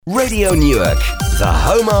Radio Newark, the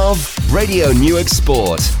home of Radio Newark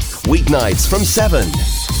Sport. Weeknights from 7.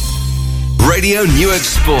 Radio Newark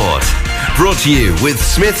Sport. Brought to you with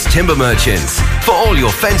Smith's Timber Merchants. For all your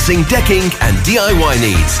fencing, decking and DIY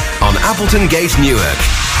needs on Appleton Gate, Newark.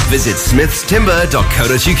 Visit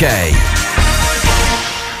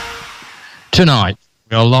smithstimber.co.uk. Tonight,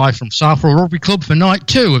 we are live from Southwell Rugby Club for night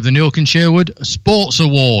 2 of the Newark and Sherwood Sports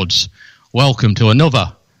Awards. Welcome to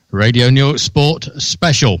another Radio Newark Sport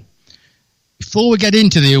special. Before we get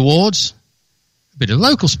into the awards, a bit of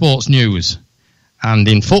local sports news. And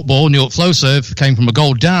in football, Newark Flowserve came from a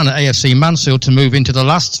goal down at AFC Mansfield to move into the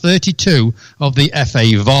last 32 of the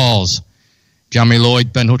FA Vars. Jamie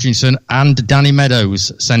Lloyd, Ben Hutchinson and Danny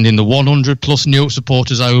Meadows sending the 100-plus Newark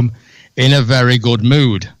supporters home in a very good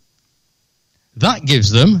mood. That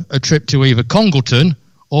gives them a trip to either Congleton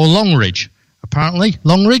or Longridge. Apparently,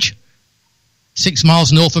 Longridge, 6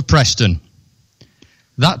 miles north of Preston.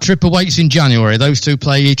 That trip awaits in January. Those two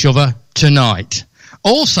play each other tonight.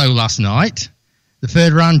 Also last night, the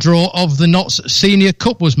third round draw of the Notts Senior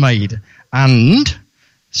Cup was made, and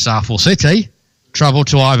Southwell City travelled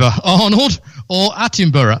to either Arnold or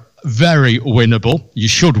Attenborough. Very winnable. You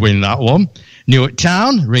should win that one. Newark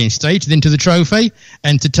Town, reinstated into the trophy,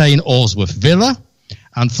 entertain Alsworth Villa,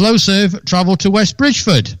 and Flowserve travelled to West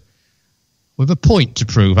Bridgeford with a point to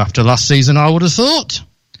prove after last season, I would have thought.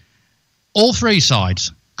 All three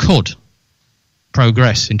sides could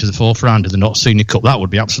progress into the fourth round of the Notts Senior Cup. That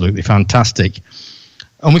would be absolutely fantastic.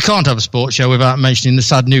 And we can't have a sports show without mentioning the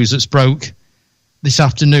sad news that's broke this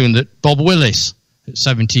afternoon that Bob Willis, at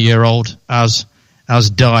 70-year-old, has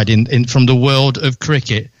died from the world of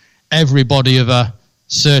cricket. Everybody of a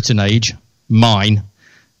certain age, mine,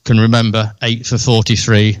 can remember 8 for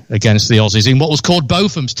 43 against the Aussies in what was called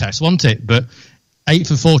Botham's Test, wasn't it? But 8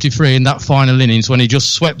 for 43 in that final innings when he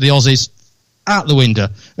just swept the Aussies out the window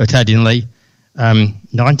at Headingley.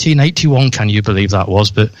 1981, can you believe that was?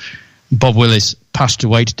 But Bob Willis passed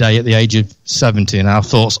away today at the age of 70, and our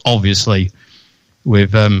thoughts, obviously,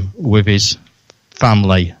 with his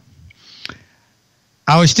family.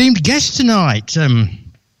 Our esteemed guest tonight,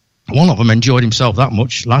 one of them enjoyed himself that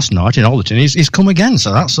much last night in Alderton. He's come again,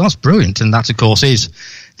 so that's brilliant. And that, of course, is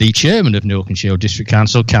the chairman of Newark and Sherwood District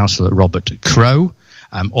Council, Councillor Robert Crowe.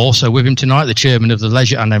 Also with him tonight, the chairman of the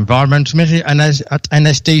Leisure and Environment Committee at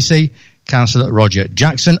NSDC, Councillor Roger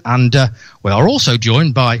Jackson. And we are also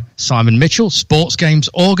joined by Simon Mitchell, Sports Games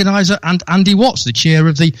organiser, and Andy Watts, the chair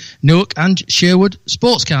of the Newark and Sherwood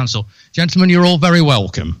Sports Council. Gentlemen, you're all very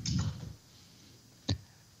welcome.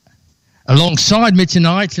 Alongside me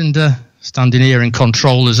tonight, and standing here in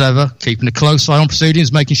control as ever, keeping a close eye on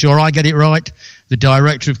proceedings, making sure I get it right, the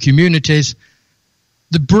Director of Communities,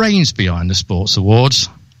 the brains behind the Sports Awards.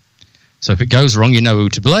 So if it goes wrong, you know who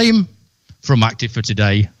to blame. From Active for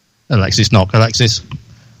Today, Alexis Knock. Alexis,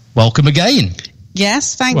 welcome again.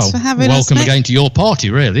 Yes, thanks for having us. Welcome again to your party,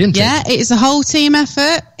 really, isn't it? Yeah, it's a whole team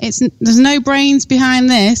effort. There's no brains behind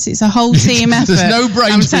this. It's a whole team effort. There's no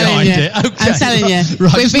brains behind it. Okay. I'm telling you.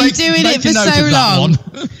 Right, we've been doing it for so long.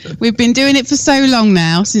 We've been doing it for so long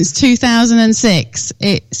now, since 2006.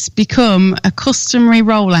 It's become a customary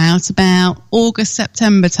rollout about August,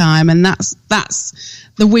 September time, and that's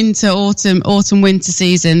the autumn-winter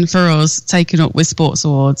season for us, taken up with Sports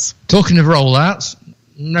Awards. Talking of rollouts,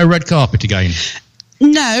 no red carpet again?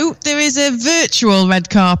 No, there is a virtual red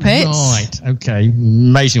carpet. Right, okay.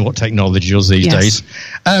 Amazing what technology does these days.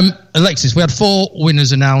 Alexis, we had 4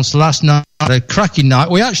 winners announced last night. A cracking night.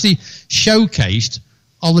 We actually showcased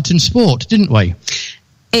Ollerton Sport, didn't we?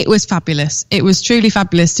 It was fabulous. It was truly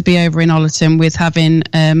fabulous to be over in Ollerton with having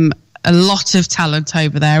a lot of talent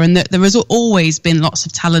over there. And there has always been lots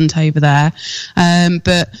of talent over there.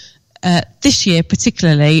 But this year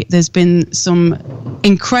particularly, there's been some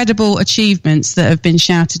incredible achievements that have been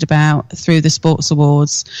shouted about through the Sports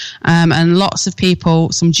Awards, and lots of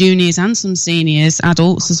people, some juniors and some seniors,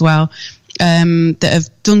 adults as well, that have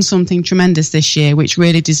done something tremendous this year, which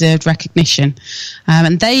really deserved recognition.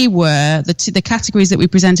 And they were, the categories that we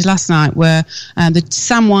presented last night were the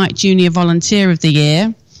Sam White Junior Volunteer of the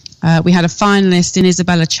Year. We had a finalist in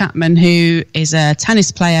Isabella Chapman, who is a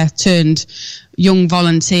tennis player turned young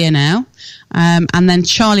volunteer now. And then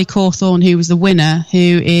Charlie Cawthorne, who was the winner, who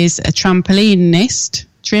is a trampolinist,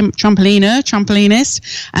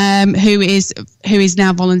 who is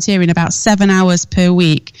now volunteering about 7 hours per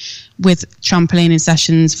week with trampolining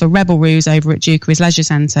sessions for Rebel Roos over at Dukeries Leisure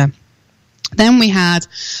Centre. Then we had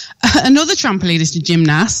another trampolinist and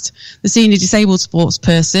gymnast, the senior disabled sports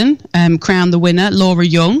person, crowned the winner, Laura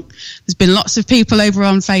Young. There's been lots of people over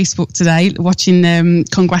on Facebook today watching,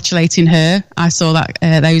 congratulating her. I saw that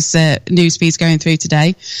those news feeds going through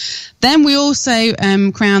today. Then we also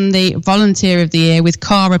crowned the Volunteer of the Year with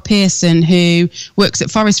Cara Pearson, who works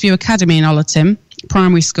at Forest View Academy in Ollerton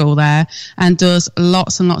primary school there, and does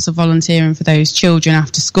lots and lots of volunteering for those children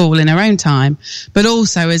after school in her own time, but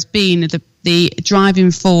also has been the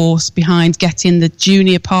driving force behind getting the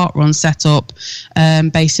junior park run set up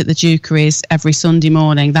based at the Dukeries every Sunday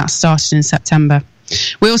morning. That started in September.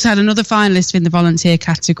 We also had another finalist in the volunteer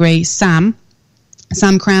category, Sam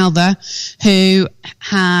Crowther, who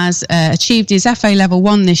has achieved his FA Level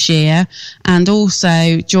 1 this year, and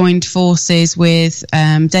also joined forces with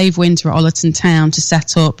Dave Winter at Ollerton Town to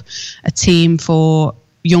set up a team for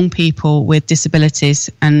young people with disabilities,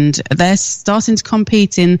 and they're starting to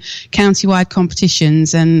compete in county-wide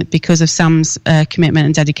competitions, and because of Sam's commitment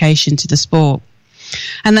and dedication to the sport.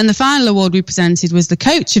 And then the final award we presented was the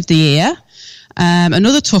Coach of the Year,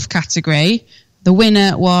 another tough category. The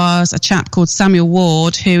winner was a chap called Samuel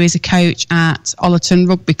Ward, who is a coach at Ollerton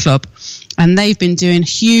Rugby Club. And they've been doing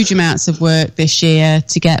huge amounts of work this year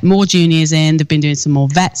to get more juniors in. They've been doing some more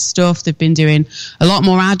vet stuff. They've been doing a lot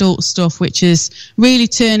more adult stuff, which is really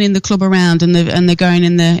turning the club around, and they're going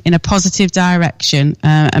in a positive direction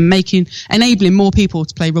and enabling more people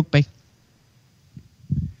to play rugby.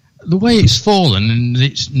 The way it's fallen, and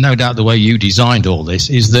it's no doubt the way you designed all this,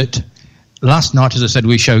 is that last night, as I said,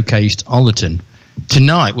 we showcased Ollerton.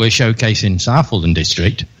 Tonight, we're showcasing Southwold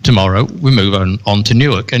District. Tomorrow, we move on to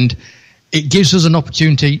Newark. And it gives us an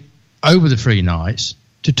opportunity over the 3 nights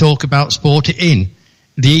to talk about sport in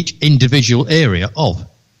each individual area of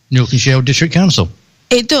Newark and Sherwood District Council.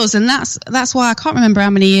 It does, and that's why I can't remember how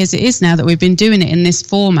many years it is now that we've been doing it in this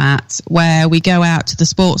format, where we go out to the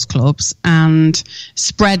sports clubs and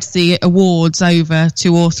spread the awards over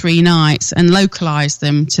 2 or 3 nights and localise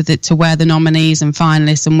them to where the nominees and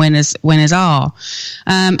finalists and winners are.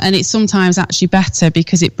 And it's sometimes actually better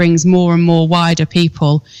because it brings more and more wider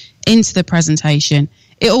people into the presentation.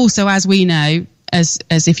 It also, as we know, as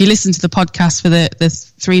if you listen to the podcast for the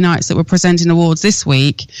 3 nights that we're presenting awards this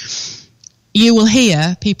week, you will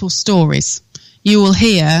hear people's stories. You will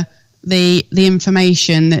hear the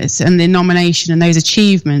information and the nomination and those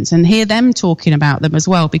achievements, and hear them talking about them as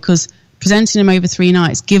well, because presenting them over 3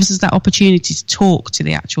 nights gives us that opportunity to talk to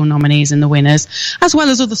the actual nominees and the winners, as well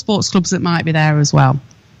as other sports clubs that might be there as well.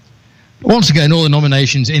 Once again, all the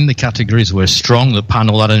nominations in the categories were strong. The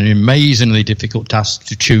panel had an amazingly difficult task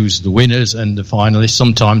to choose the winners and the finalists.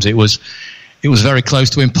 Sometimes it was very close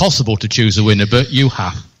to impossible to choose a winner, but you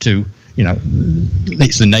have to.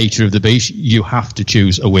 It's the nature of the beast. You have to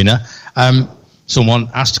choose a winner. Someone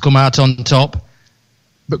has to come out on top.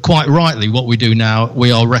 But quite rightly, what we do now,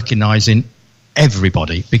 we are recognising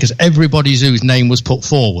everybody, because everybody whose name was put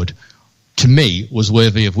forward, to me, was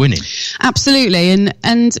worthy of winning. Absolutely.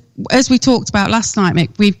 And as we talked about last night,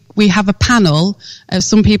 Mick, we have a panel of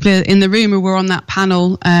some people in the room who were on that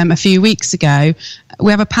panel a few weeks ago.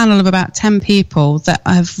 We have a panel of about 10 people that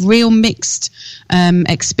have real mixed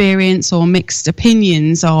experience or mixed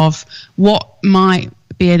opinions of what might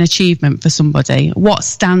be an achievement for somebody, what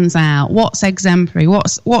stands out, what's exemplary,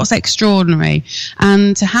 what's extraordinary.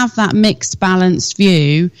 And to have that mixed, balanced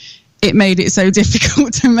view, it made it so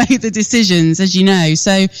difficult to make the decisions, as you know.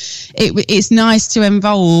 So it's nice to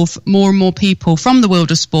involve more and more people from the world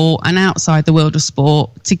of sport and outside the world of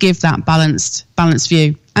sport to give that balanced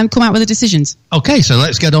view and come out with the decisions. Okay, so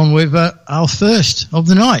let's get on with our first of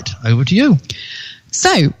the night. Over to you.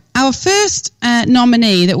 So our first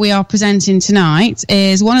nominee that we are presenting tonight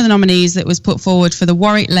is one of the nominees that was put forward for the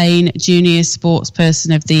Warwick Lane Junior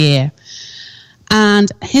Sportsperson of the Year.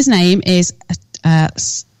 And his name is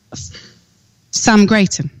Sam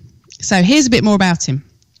Grayton. So here's a bit more about him.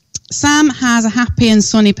 Sam has a happy and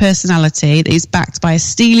sunny personality that is backed by a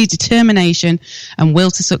steely determination and will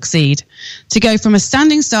to succeed. To go from a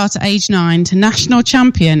standing start at age 9 to national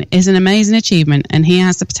champion is an amazing achievement, and he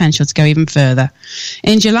has the potential to go even further.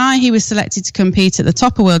 In July, he was selected to compete at the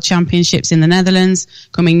Topper World Championships in the Netherlands,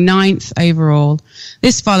 coming 9th overall.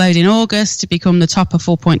 This followed in August to become the Topper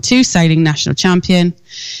 4.2 sailing national champion.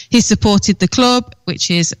 He supported the club,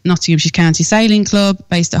 which is Nottinghamshire County Sailing Club,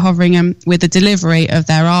 based at Hoveringham, with the delivery of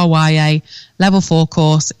their RYA Level 4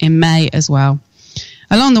 course in May as well.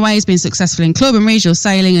 Along the way, he's been successful in club and regional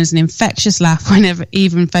sailing, and is an infectious laugh whenever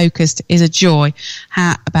even focused is a joy.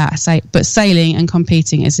 But sailing and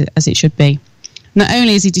competing as it should be. Not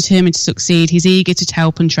only is he determined to succeed, he's eager to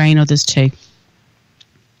help and train others too.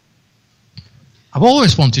 I've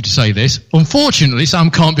always wanted to say this. Unfortunately,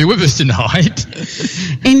 Sam can't be with us tonight.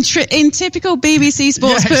 In typical BBC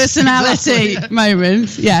Sports personality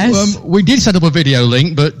moment, yes. We did set up a video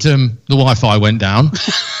link, but the Wi-Fi went down.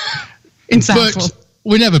 In Southall. But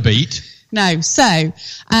we never beat. No. So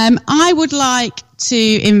I would like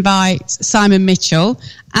to invite Simon Mitchell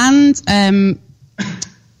and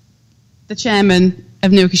the chairman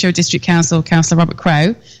of Newark and Sherwood District Council, Councillor Robert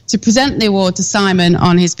Crowe, to present the award to Simon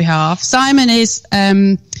on his behalf. Simon is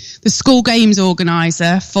the school games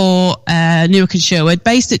organiser for Newark and Sherwood,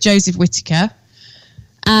 based at Joseph Whittaker.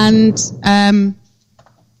 And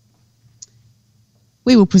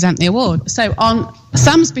we will present the award. So on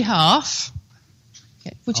Sam's behalf,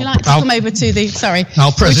 would you like to come over to the... Sorry.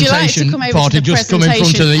 Our presentation party, just come in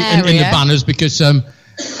front of in the banners, because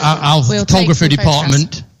our photography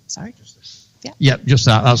department... Sorry? Yeah, just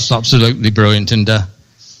that. That's absolutely brilliant. And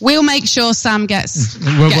we'll make sure Sam gets his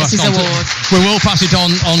award. We will pass it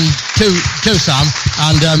on to Sam.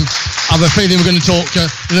 And I have a feeling we're going to talk a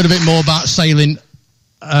little bit more about sailing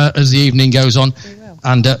as the evening goes on. We will.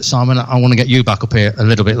 And Simon, I want to get you back up here a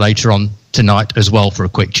little bit later on tonight as well for a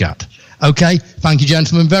quick chat. Okay, thank you,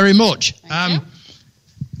 gentlemen, very much.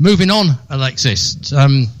 Moving on, Alexis.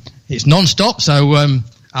 It's non-stop, so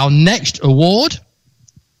our next award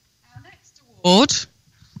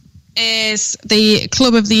is the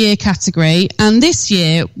Club of the Year category, and this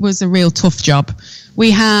year was a real tough job.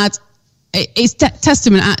 We had, it's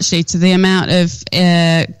testament actually to the amount of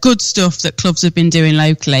good stuff that clubs have been doing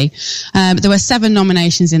locally. There were 7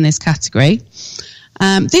 nominations in this category.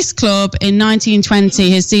 This club in 1920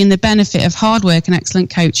 has seen the benefit of hard work and excellent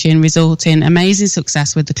coaching result in amazing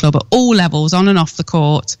success with the club at all levels, on and off the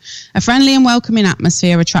court. A friendly and welcoming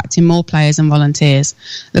atmosphere attracting more players and volunteers.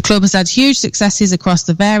 The club has had huge successes across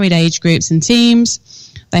the varied age groups and teams.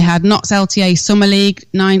 They had Notts LTA Summer League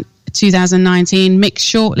 2019, Mixed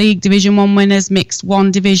Short League Division 1 winners, Mixed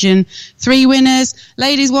 1 Division 3 winners,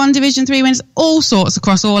 Ladies 1 Division 3 winners, all sorts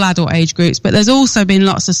across all adult age groups. But there's also been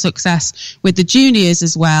lots of success with the juniors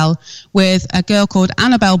as well, with a girl called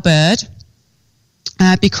Annabelle Bird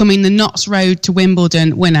becoming the Notts Road to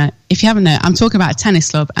Wimbledon winner. If you haven't known, I'm talking about a tennis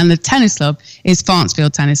club, and the tennis club is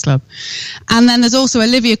Farnsfield Tennis Club. And then there's also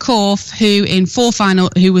Olivia Corf, who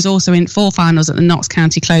was also in 4 finals at the Notts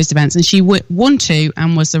County Closed events, and she won 2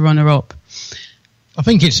 and was the runner-up. I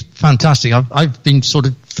think it's fantastic. I've been sort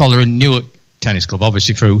of following Newark Tennis Club,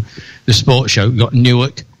 obviously through the sports show. We've got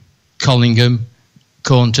Newark, Collingham,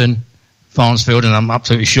 Cornton, Farnsfield, and I'm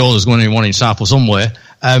absolutely sure there's going to be one in Southall somewhere.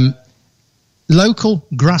 Local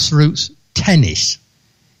grassroots tennis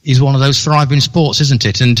is one of those thriving sports, isn't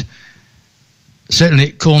it? And certainly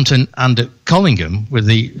at Cornton and at Collingham, with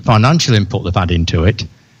the financial input they've had into it,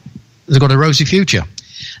 they've got a rosy future.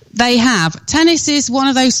 They have. Tennis is one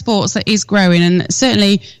of those sports that is growing, and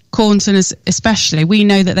certainly Cornton especially. We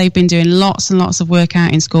know that they've been doing lots and lots of work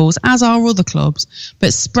out in schools, as are other clubs,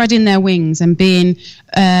 but spreading their wings and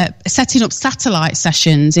setting up satellite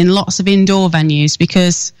sessions in lots of indoor venues,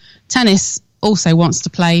 because tennis also wants to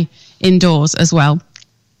play indoors as well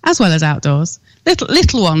as outdoors.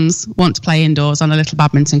 Little ones want to play indoors on a little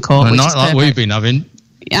badminton court. A night like we've been having.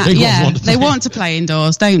 They want to play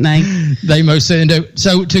indoors, don't they? They most certainly do.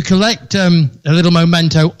 So to collect a little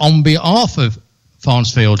memento on behalf of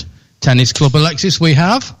Farnsfield Tennis Club, Alexis, we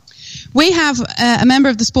have a member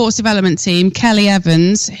of the sports development team, Kelly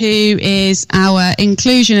Evans, who is our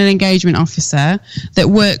inclusion and engagement officer that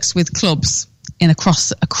works with clubs across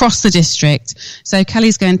the district. So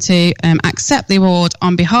Kelly's going to accept the award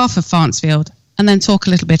on behalf of Farnsfield and then talk a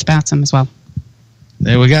little bit about them as well.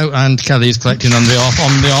 There we go, and Kelly is collecting on behalf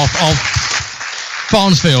of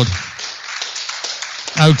Farnsfield.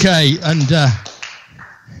 Okay, and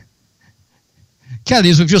Kelly,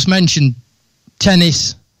 as we've just mentioned,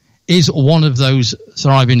 tennis is one of those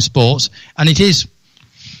thriving sports, and it is,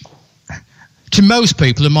 to most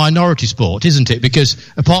people, a minority sport, isn't it? Because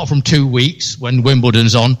apart from 2 weeks when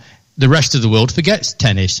Wimbledon's on, the rest of the world forgets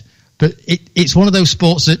tennis. But it's one of those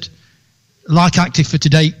sports that, like Active for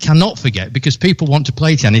Today, cannot forget, because people want to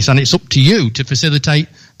play tennis, and it's up to you to facilitate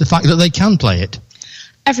the fact that they can play it.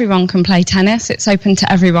 Everyone can play tennis. It's open to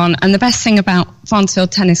everyone. And the best thing about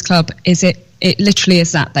Farnsfield Tennis Club is it literally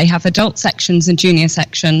is that. They have adult sections and junior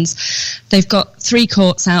sections. They've got 3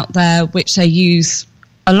 courts out there, which they use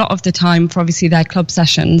a lot of the time for obviously their club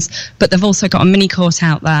sessions, but they've also got a mini court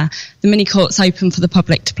out there. The mini court's open for the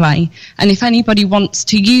public to play, and if anybody wants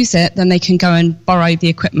to use it, then they can go and borrow the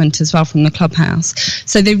equipment as well from the clubhouse.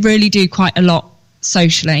 So they really do quite a lot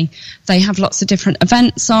socially. They have lots of different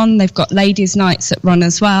events on. They've got ladies' nights that run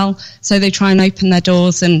as well, so they try and open their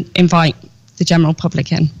doors and invite the general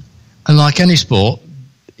public in. And like any sport,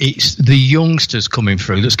 it's the youngsters coming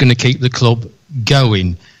through that's going to keep the club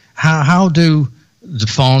going. How do the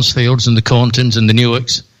Farnsfields and the Corntons and the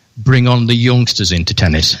Newarks bring on the youngsters into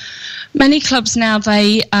tennis? Many clubs now,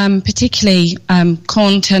 they, particularly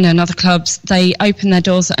Cornton and other clubs, they open their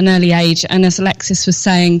doors at an early age. And as Alexis was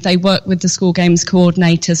saying, they work with the school games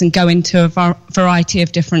coordinators and go into a variety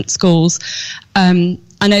of different schools.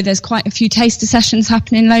 I know there's quite a few taster sessions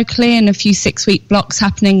happening locally and a few 6-week blocks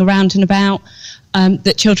happening around and about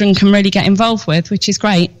that children can really get involved with, which is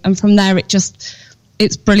great. And from there,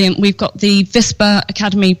 it's brilliant. We've got the VISPA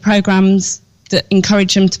Academy programmes that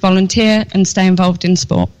encourage them to volunteer and stay involved in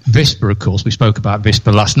sport. VISPA, of course, we spoke about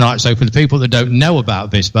VISPA last night. So for the people that don't know about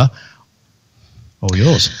VISPA, all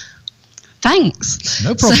yours. Thanks.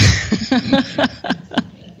 No problem.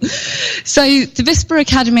 So the VISPA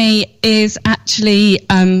Academy is actually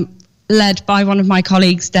led by one of my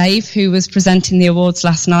colleagues, Dave, who was presenting the awards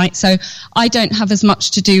last night. So I don't have as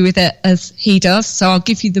much to do with it as he does. So I'll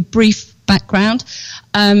give you the brief background.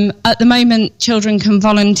 At the moment, children can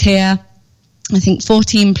volunteer. I think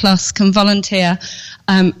 14 plus can volunteer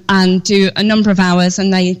and do a number of hours,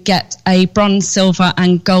 and they get a bronze, silver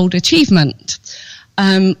and gold achievement.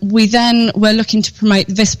 We're looking to promote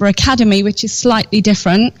the VISPA Academy, which is slightly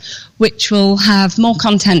different, which will have more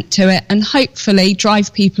content to it and hopefully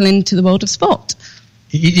drive people into the world of sport.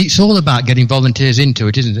 It's all about getting volunteers into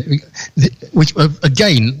it, isn't it? Which,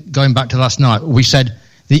 again, going back to last night, we said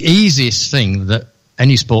the easiest thing that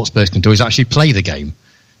any sports person can do is actually play the game.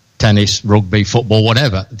 Tennis, rugby, football,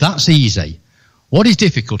 whatever. That's easy. What is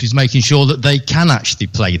difficult is making sure that they can actually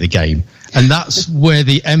play the game. And that's where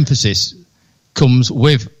the emphasis comes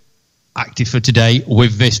with Active for Today,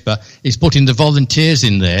 with VISPA, is putting the volunteers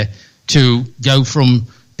in there to go from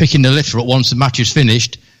picking the litter up once the match is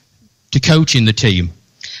finished to coaching the team.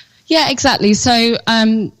 Yeah, exactly. So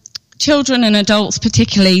children and adults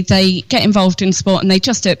particularly, they get involved in sport and they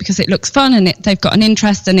just do it because it looks fun and they've got an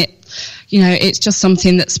interest and it's just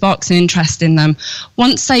something that sparks an interest in them.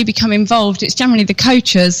 Once they become involved, it's generally the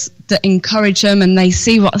coaches that encourage them and they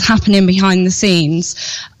see what's happening behind the scenes.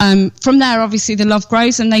 From there, obviously, the love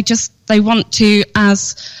grows and they want to,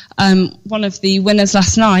 as one of the winners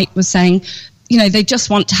last night was saying, they just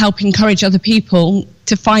want to help encourage other people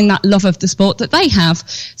to find that love of the sport that they have.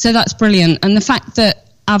 So that's brilliant. And the fact that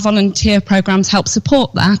our volunteer programs help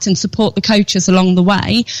support that and support the coaches along the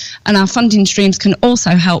way, and our funding streams can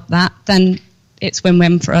also help that, then it's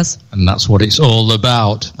win-win for us. And that's what it's all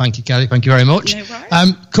about. Thank you, Kelly. Thank you very much. No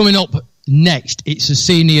worries. Coming up next, it's a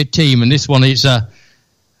senior team, and this one is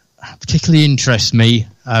particularly interests me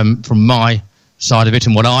from my side of it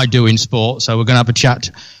and what I do in sport. So we're going to have a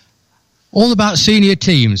chat all about senior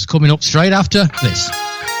teams coming up straight after this.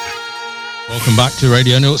 Welcome back to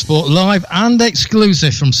Radio Newark Sport, live and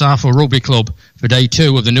exclusive from Southwell Rugby Club for day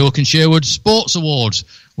 2 of the Newark and Sherwood Sports Awards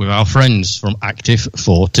with our friends from Active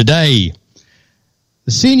for Today.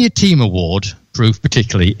 The Senior Team Award proved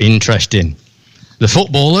particularly interesting. The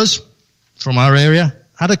footballers from our area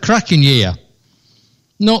had a cracking year.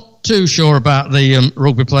 Not too sure about the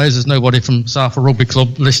rugby players. There's nobody from Southwell Rugby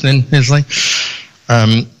Club listening, is there?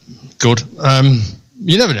 Good.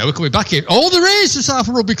 You never know, we're coming back here. Oh, there is a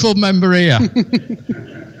Southwell Rugby Club member here.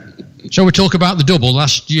 Shall we talk about the double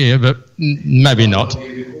last year? But maybe not.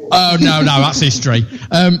 Oh, no, that's history.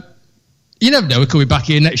 You never know, we're coming back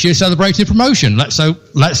here next year celebrating promotion. Let's hope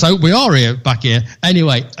we are here back here.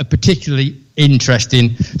 Anyway, a particularly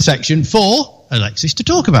interesting section for Alexis to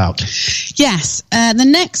talk about. Yes, the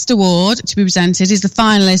next award to be presented is the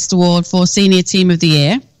finalist award for Senior Team of the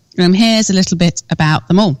Year. Here's a little bit about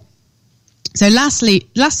them all. So last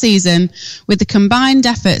season, with the combined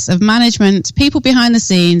efforts of management, people behind the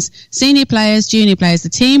scenes, senior players, junior players, the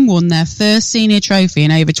team won their first senior trophy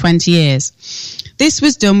in over 20 years. This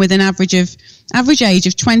was done with an average age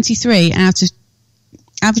of 23 and out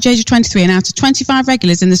of 25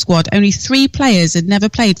 regulars in the squad, only 3 players had never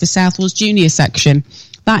played for Southwell's junior section.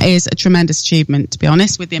 That is a tremendous achievement, to be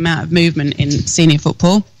honest, with the amount of movement in senior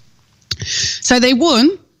football. So they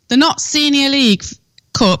won the Not Senior League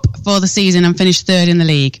Cup for the season and finished 3rd in the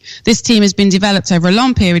league. This team has been developed over a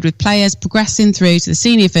long period with players progressing through to the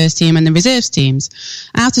senior first team and the reserves teams.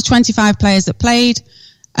 Out of 25 players that played,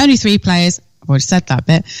 only 3 players, I've already said that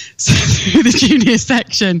bit, so through the junior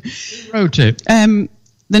section. Who wrote it?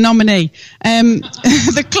 The nominee.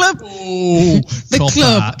 The club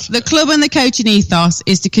and the coaching ethos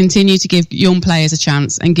is to continue to give young players a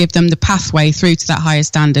chance and give them the pathway through to that higher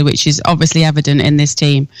standard, which is obviously evident in this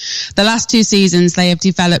team. The last 2 seasons, they have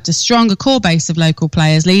developed a stronger core base of local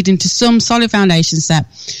players, leading to some solid foundation set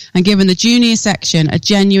and given the junior section a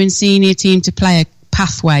genuine senior team to play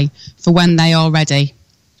pathway for when they are ready.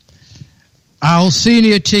 Our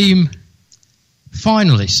senior team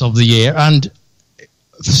finalists of the year, and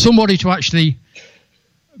for somebody to actually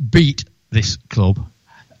beat this club,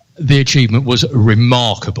 the achievement was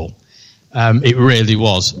remarkable. It really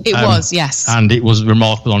was. It was, yes. And it was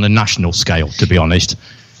remarkable on a national scale, to be honest.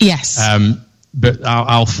 Yes. But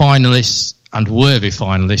our finalists and worthy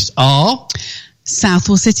finalists are...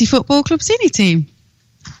 Southwell City Football Club senior team.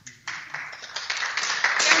 Can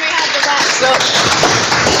we have the backs up?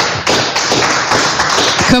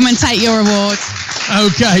 Come and take your award.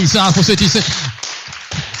 Okay, Southwell City.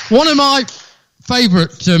 One of my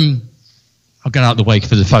favourite... I'll get out of the way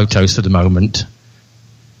for the photos for the moment.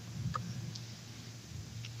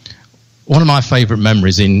 One of my favourite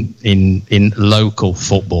memories in local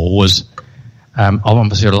football was, I'm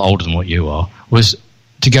obviously a little older than what you are, was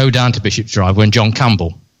to go down to Bishop's Drive when John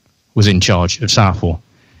Campbell was in charge of Southwell.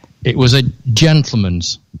 It was a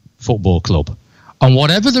gentleman's football club. And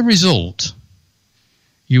whatever the result,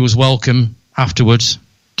 you was welcome afterwards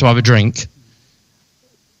to have a drink.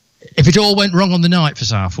 If it all went wrong on the night for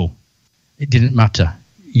Southwell, it didn't matter.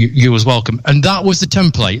 You was welcome. And that was the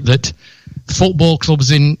template that football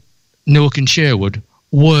clubs in Newark and Sherwood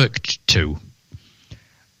worked to.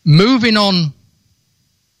 Moving on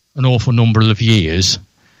an awful number of years,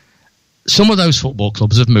 some of those football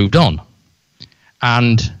clubs have moved on,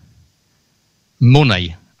 and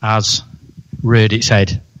money has reared its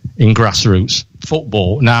head in grassroots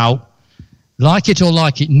football. Now, like it or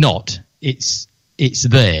like it not, it's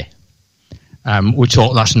there. We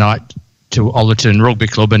talked last night to Ollerton Rugby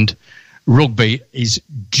Club, and rugby is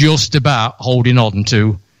just about holding on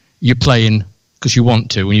to you're playing because you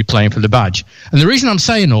want to and you're playing for the badge. And the reason I'm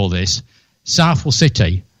saying all this, Southwell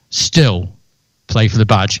City still play for the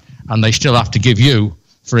badge, and they still have to give you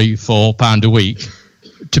 £3-4 a week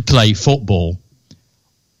to play football.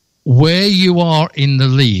 Where you are in the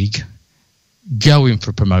league going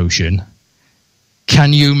for promotion,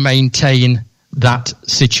 can you maintain that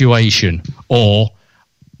situation, or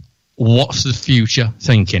what's the future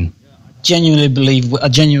thinking? I genuinely believe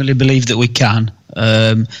that we can.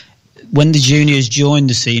 When the juniors joined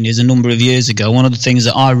the seniors a number of years ago, one of the things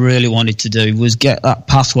that I really wanted to do was get that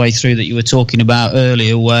pathway through that you were talking about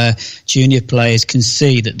earlier, where junior players can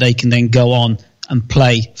see that they can then go on and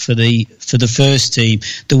play for the first team.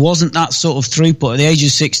 There wasn't that sort of throughput. At the age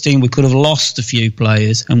of 16, we could have lost a few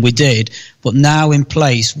players, and we did. But now in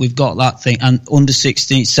place, we've got that thing. And under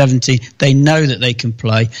 16, 17, they know that they can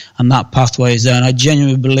play, and that pathway is there. And I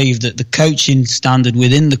genuinely believe that the coaching standard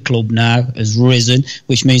within the club now has risen,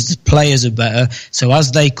 which means the players are better. So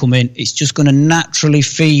as they come in, it's just going to naturally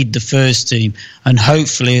feed the first team. And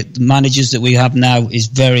hopefully the managers that we have now is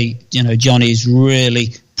very, Johnny is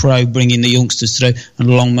really pro bringing the youngsters through, and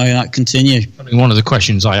long may that continue. I mean, one of the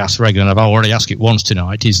questions I ask regularly, and I've already asked it once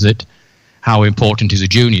tonight, is that how important is a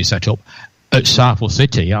junior setup? At Southwell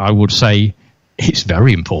City, I would say it's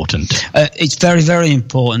very important. It's very, very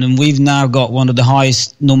important, and we've now got one of the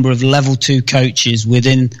highest number of level 2 coaches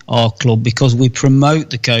within our club, because we promote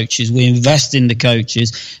the coaches, we invest in the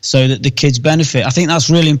coaches so that the kids benefit. I think that's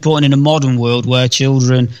really important in a modern world where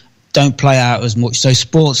children don't play out as much. So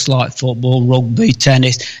sports like football, rugby,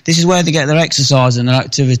 tennis, this is where they get their exercise and their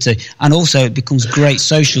activity. And also it becomes great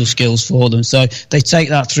social skills for them. So they take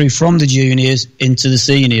that through from the juniors into the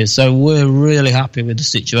seniors. So we're really happy with the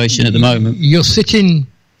situation at the moment. You're sitting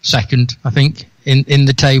second, I think, in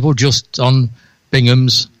the table, just on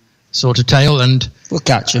Bingham's sort of tail. And we'll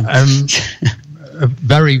catch them. A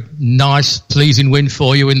very nice, pleasing win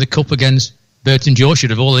for you in the Cup against Burton George.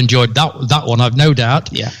 Should have all enjoyed that one, I've no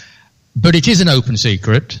doubt. Yeah. But it is an open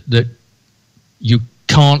secret that you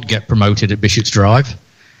can't get promoted at Bishop's Drive.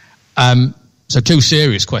 So 2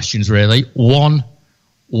 serious questions, really. 1,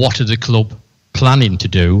 what are the club planning to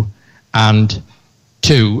do? And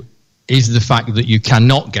 2, is the fact that you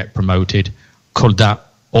cannot get promoted, could that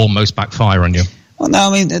almost backfire on you? Well,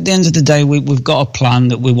 no, I mean, at the end of the day, we've got a plan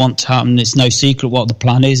that we want to happen. It's no secret what the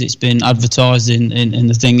plan is. It's been advertised in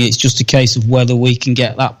the thing. It's just a case of whether we can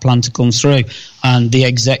get that plan to come through. And the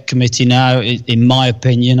exec committee now, in my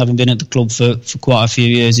opinion, having been at the club for quite a few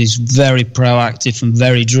years, is very proactive and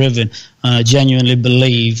very driven. And I genuinely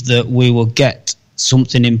believe that we will get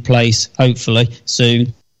something in place, hopefully,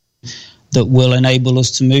 soon, that will enable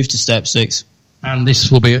us to move to Step 6. And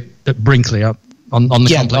this will be at Brinkley, on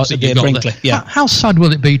the complex that you've got Brinkley, there. Yeah. How sad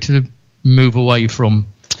will it be to move away from...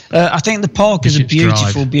 I think the park is a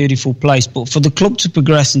beautiful, beautiful place, but for the club to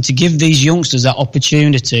progress and to give these youngsters that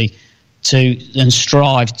opportunity to and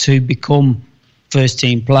strive to become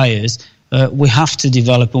first-team players, we have to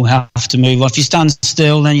develop and we have to move. If you stand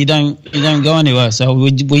still, then you don't go anywhere. So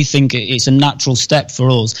we think it's a natural step for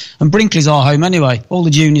us. And Brinkley's our home anyway. All the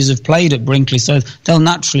juniors have played at Brinkley, so they'll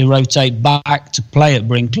naturally rotate back to play at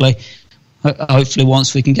Brinkley. Hopefully,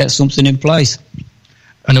 once we can get something in place.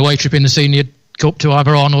 An away trip in the Senior Cup to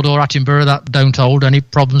either Arnold or Attenborough, that don't hold any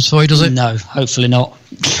problems for you, does it? No, hopefully not.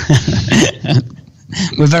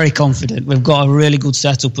 We're very confident. We've got a really good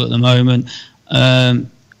setup at the moment. And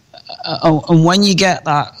when you get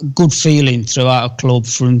that good feeling throughout a club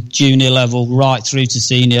from junior level right through to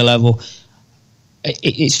senior level,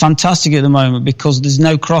 it's fantastic at the moment because there's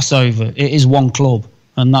no crossover. It is one club,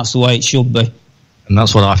 and that's the way it should be. And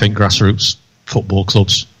that's what I think grassroots football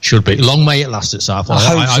clubs should be. Long may it last at Southall.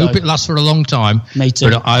 I hope it lasts for a long time. Me too.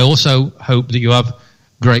 But I also hope that you have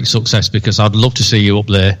great success because I'd love to see you up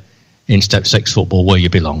there in Step 6 football where you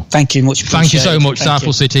belong. Thank you much. Thank you so much,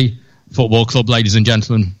 Southall City Football Club, ladies and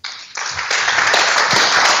gentlemen.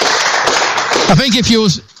 I think if you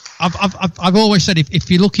was, I've always said if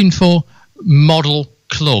you're looking for model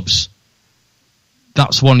clubs,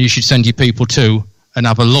 that's one you should send your people to and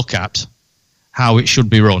have a look at how it should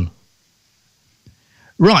be run.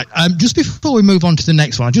 Right, just before we move on to the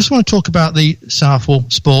next one, I just want to talk about the Southall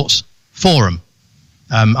Sports Forum,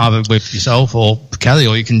 either with yourself or Kelly,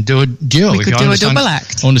 or you can do a duo. We could do a double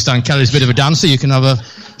act. I understand Kelly's a bit of a dancer. You can have a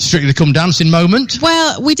Strictly Come Dancing moment.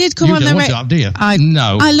 Well, we did come on the radio. You don't want to have, do you?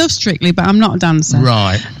 No. I love Strictly, but I'm not a dancer.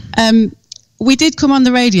 Right. We did come on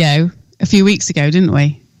the radio a few weeks ago, didn't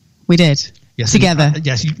we? We did. Yes, together.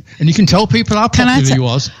 Yes, and you can tell people how popular you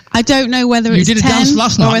was. I don't know whether you did a dance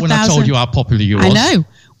last night when I told you how popular you was. I know.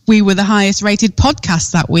 We were the highest rated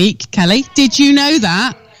podcast that week, Kelly. Did you know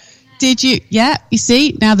that? Did you? Yeah, you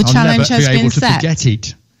see, now the challenge has been set. I'll never be able to forget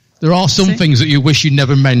it. There are some things that you wish you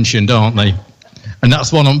never mentioned, aren't they? And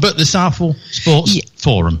that's one on. But the Southall Sports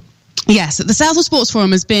Forum. Yes, the Southall Sports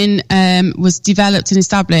Forum has been was developed and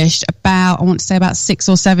established about 6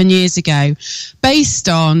 or 7 years ago, based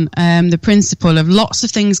on the principle of lots of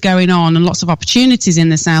things going on and lots of opportunities in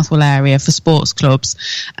the Southall area for sports clubs.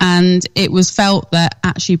 And it was felt that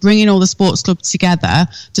actually bringing all the sports clubs together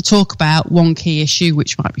to talk about one key issue,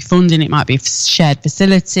 which might be funding, it might be a shared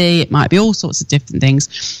facility, it might be all sorts of different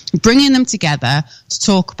things, bringing them together to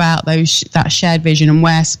talk about that shared vision and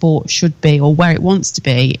where sport should be or where it wants to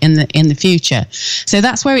be in the future. So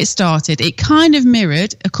that's where it started. It kind of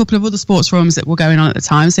mirrored a couple of other sports forums that were going on at the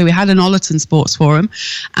time. So we had an Ollerton Sports Forum,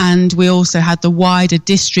 and we also had the wider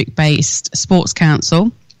district-based Sports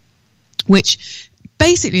Council, which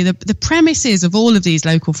basically the premises of all of these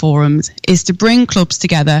local forums is to bring clubs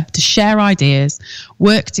together, to share ideas,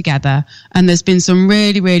 work together, and there's been some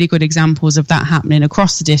really, really good examples of that happening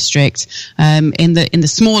across the district, in the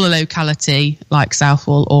smaller locality like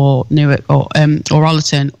Southall or Newark or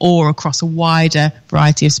Ollerton, or across a wider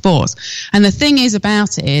variety of sports. And the thing is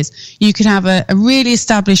about it is you could have a really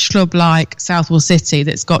established club like Southall City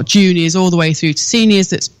that's got juniors all the way through to seniors,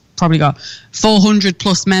 that's probably got 400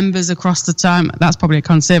 plus members across the time. That's probably a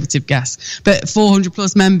conservative guess, but 400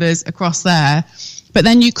 plus members across there. But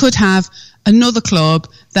then you could have another club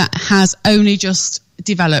that has only just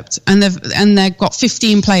developed, and they've got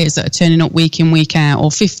 15 players that are turning up week in, week out,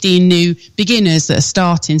 or 15 new beginners that are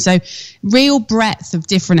starting. So real breadth of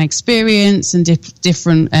different experience and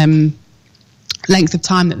different length of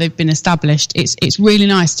time that they've been established. It's really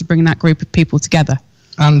nice to bring that group of people together.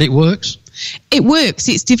 And it works? It works.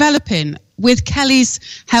 It's developing with Kelly's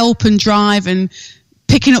help and drive and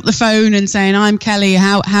picking up the phone and saying, I'm Kelly,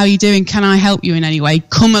 how are you doing? Can I help you in any way?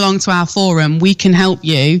 Come along to our forum. We can help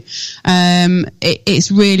you.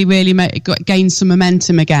 It's really, really gained some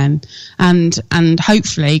momentum again. And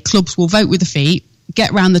hopefully clubs will vote with their feet,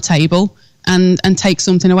 get round the table and take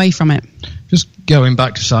something away from it. Just going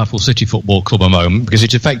back to Southall City Football Club a moment, because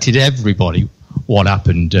it affected everybody what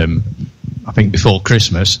happened, I think, before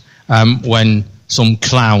Christmas, when some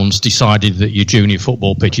clowns decided that your junior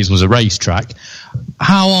football pitches was a racetrack.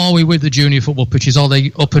 How are we with the junior football pitches? Are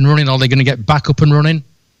they up and running? Are they going to get back up and running?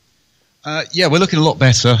 Yeah, we're looking a lot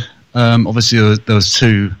better. Obviously, there was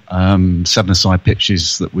two seven-a-side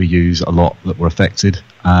pitches that we use a lot that were affected.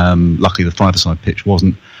 Luckily, the five-a-side pitch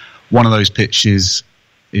wasn't. One of those pitches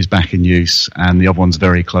is back in use, and the other one's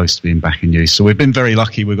very close to being back in use. So we've been very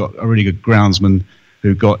lucky. We've got a really good groundsman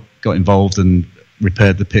who got involved and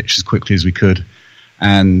repaired the pitch as quickly as we could.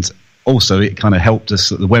 And also it kind of helped us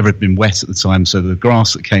that the weather had been wet at the time, so the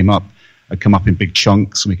grass that came up had come up in big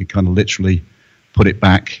chunks, and we could kind of literally put it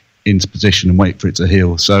back into position and wait for it to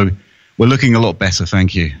heal. So we're looking a lot better,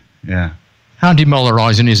 thank you. Yeah. How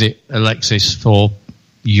demoralising is it, Alexis, for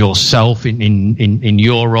yourself in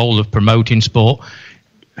your role of promoting sport?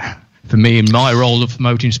 for me in my role of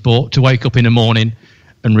promoting sport to wake up in the morning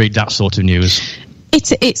and read that sort of news.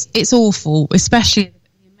 It's awful, especially the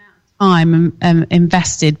amount of time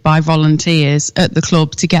invested by volunteers at the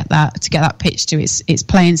club to get that pitch to its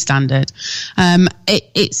playing standard.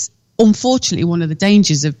 It's unfortunately one of the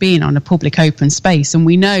dangers of being on a public open space, and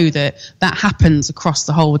we know that happens across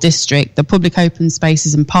the whole district. The public open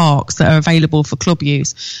spaces and parks that are available for club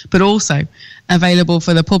use, but also available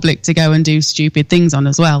for the public to go and do stupid things on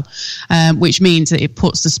as well, which means that it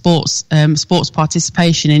puts the sports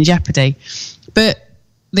participation in jeopardy. But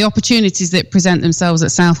the opportunities that present themselves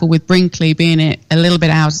at Southwell, with Brinkley being a little bit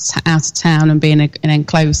out of town and being an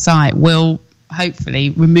enclosed site, will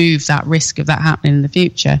hopefully remove that risk of that happening in the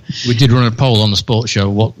future. We did run a poll on the sports show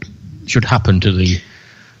what should happen to the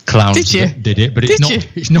clowns that did it, but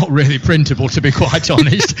it's not really printable, to be quite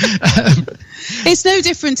honest. It's no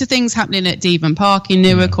different to things happening at Devon Park in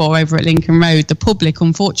Newark or over at Lincoln Road. The public,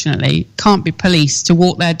 unfortunately, can't be policed to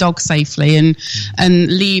walk their dog safely and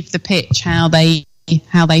leave the pitch how they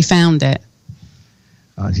found it.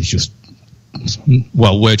 It's just,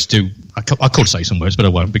 well, words do. I could say some words, but I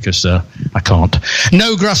won't, because I can't.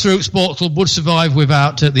 No grassroots sport club would survive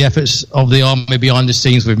without the efforts of the army behind the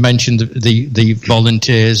scenes. We've mentioned the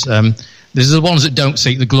volunteers. These are the ones that don't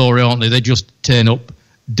seek the glory, aren't they? They just turn up,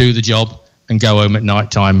 do the job, and go home at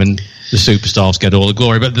night time, and the superstars get all the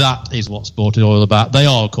glory. But that is what sport is all about. They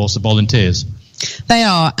are, of course, the volunteers. They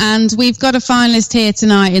are, and we've got a finalist here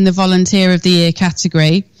tonight in the Volunteer of the Year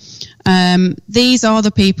category. These are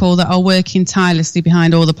the people that are working tirelessly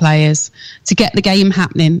behind all the players to get the game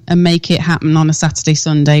happening and make it happen on a Saturday,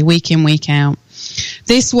 Sunday, week in, week out.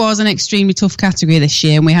 This was an extremely tough category this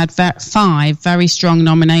year, and we had 5 very strong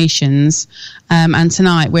nominations, and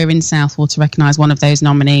tonight we're in Southwell to recognise one of those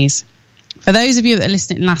nominees. For those of you that are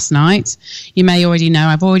listening last night, you may already know,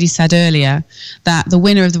 I've already said earlier, that the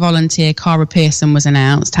winner of the volunteer, Cara Pearson, was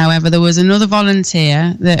announced. However, there was another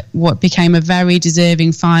volunteer that became a very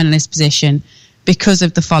deserving finalist position because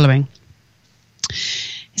of the following.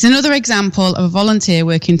 It's another example of a volunteer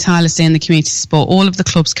working tirelessly in the community to support all of the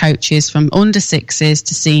club's coaches from under 6s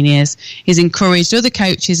to seniors. He's encouraged other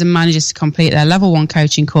coaches and managers to complete their level 1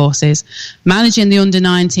 coaching courses, managing the under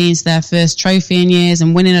 19s to their first trophy in years,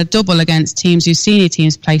 and winning a double against teams whose senior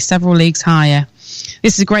teams play several leagues higher.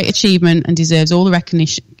 This is a great achievement and deserves all the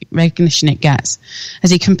recognition it gets, as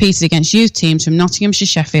he competed against youth teams from Nottinghamshire,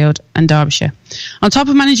 Sheffield and Derbyshire. On top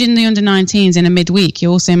of managing the under-19s in a midweek, he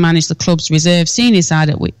also managed the club's reserve senior side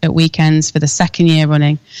at weekends for the second year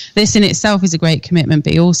running. This in itself is a great commitment,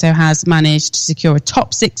 but he also has managed to secure a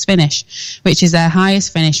top 6 finish, which is their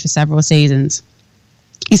highest finish for several seasons.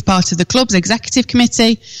 He's part of the club's executive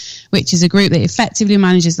committee, which is a group that effectively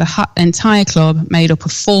manages the entire club, made up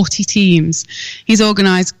of 40 teams. He's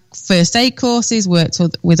organised first aid courses, worked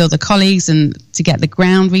with other colleagues and to get the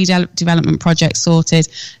ground redevelopment project sorted,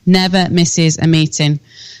 never misses a meeting.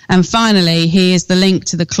 And finally, he is the link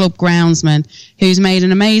to the club groundsman, who's made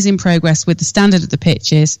an amazing progress with the standard of the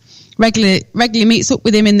pitches, regularly meets up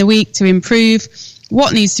with him in the week to improve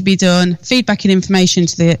what needs to be done, feedback and information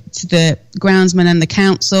to the groundsman and the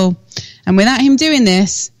council. And without him doing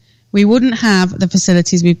this, we wouldn't have the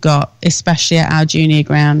facilities we've got, especially at our junior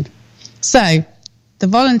ground. So, the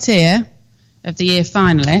Volunteer of the Year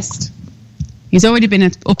finalist, he's already been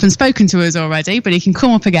up and spoken to us already, but he can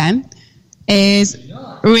come up again, is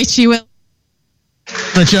Richie Wilson.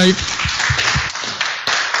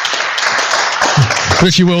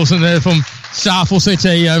 Richie Wilson there from Southwell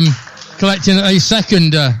City, collecting a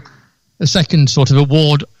second sort of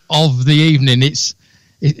award of the evening.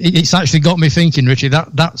 It's actually got me thinking, Richie.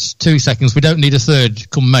 That's 2 seconds. We don't need a third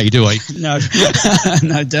come May, do we? No,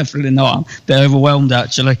 no, definitely not. I'm a bit overwhelmed,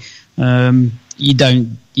 actually. You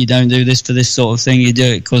don't do this for this sort of thing. You do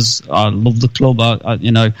it because I love the club.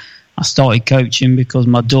 I started coaching because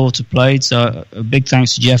my daughter played. So a big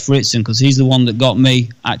thanks to Jeff Ritson, because he's the one that got me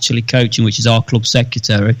actually coaching, which is our club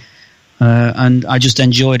secretary. And I just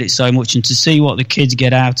enjoyed it so much, and to see what the kids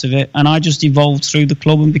get out of it. And I just evolved through the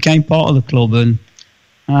club and became part of the club, and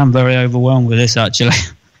I'm very overwhelmed with this, actually.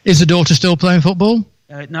 Is the daughter still playing football?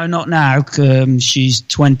 No, not now. She's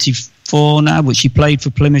 24 now, but she played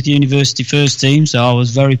for Plymouth University first team, so I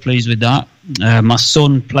was very pleased with that. My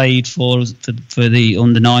son played for the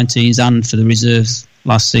under-19s and for the reserves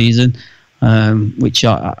last season, which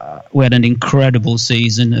we had an incredible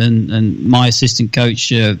season, and my assistant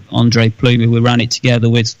coach, Andre Plumy, we ran it together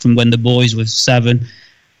with from when the boys were 7.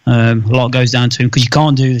 A lot goes down to him, because you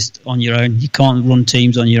can't do this on your own. You can't run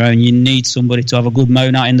teams on your own. You need somebody to have a good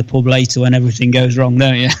moan out in the pub later when everything goes wrong,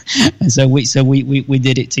 don't you? And so we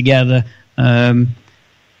did it together.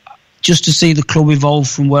 just to see the club evolve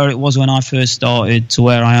from where it was when I first started to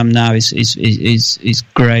where I am now is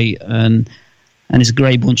great, and it's a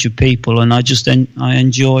great bunch of people, and I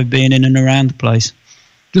enjoy being in and around the place.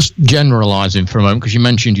 Just generalising for a moment, because you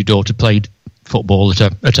mentioned your daughter played football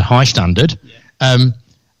at a high standard. Yeah.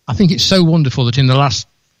 I think it's so wonderful that in the last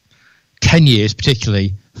 10 years,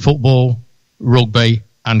 particularly, football, rugby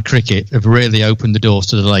and cricket have really opened the doors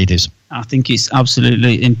to the ladies. I think it's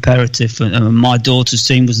absolutely imperative. My daughter's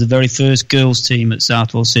team was the very first girls' team at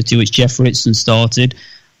Southwell City, which Jeff Ritson started.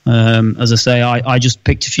 As I say, I just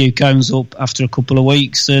picked a few cones up after a couple of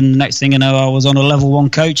weeks, and next thing I know, I was on a level 1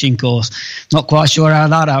 coaching course. Not quite sure how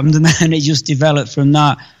that happened, and then it just developed from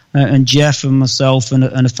that. And Jeff and myself and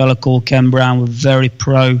a fella called Ken Brown were very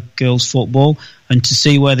pro girls football, and to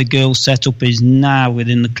see where the girls setup is now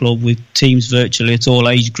within the club with teams virtually at all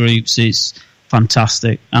age groups, it's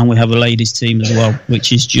fantastic. And we have a ladies team as well,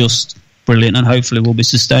 which is just brilliant, and hopefully will be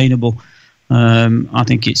sustainable. I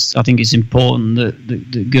think it's important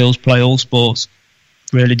that girls play all sports,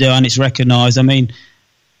 really do, and it's recognised. I mean,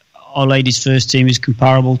 our ladies' first team is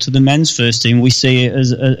comparable to the men's first team. We see it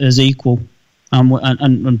as equal.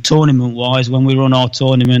 And tournament-wise, when we run our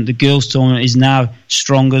tournament, the girls' tournament is now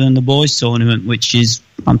stronger than the boys' tournament, which is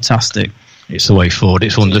fantastic. It's the way forward.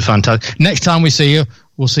 It's wonderfully fantastic. Next time we see you,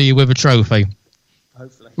 we'll see you with a trophy.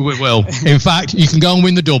 Hopefully. We will. In fact, you can go and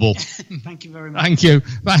win the double. Thank you very much. Thank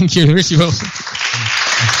you, Richie Wilson.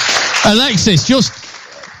 Alexis, just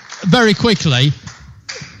very quickly,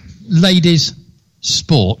 ladies'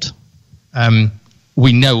 sport.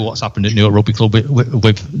 We know what's happened at Newark Rugby Club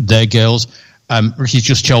with their girls. Richie's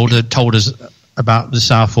just told us about the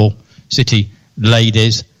Southwell City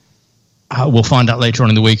ladies. We'll find out later on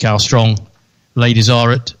in the week how strong ladies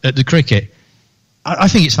are at the cricket. I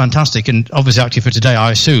think it's fantastic, and obviously actually for today,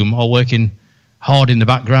 I assume, are working hard in the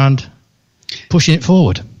background, pushing it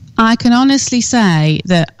forward. I can honestly say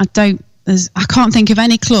that I can't think of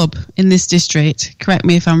any club in this district, correct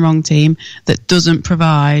me if I'm wrong, team, that doesn't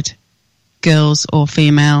provide girls or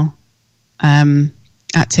female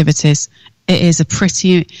activities. It is a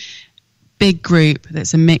pretty big group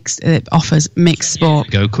that's it offers mixed sport.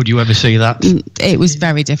 Could you ever see that? It was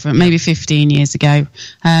very different, maybe 15 years ago.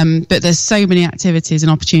 But there's so many activities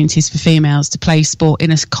and opportunities for females to play sport in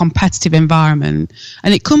a competitive environment,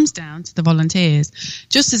 and it comes down to the volunteers.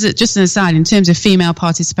 Just an aside, in terms of female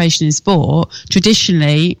participation in sport,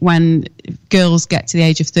 traditionally when girls get to the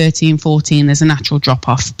age of 13, 14, there's a natural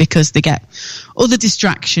drop-off because they get other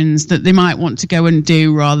distractions that they might want to go and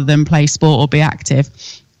do rather than play sport or be active.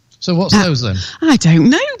 So what's those then? I don't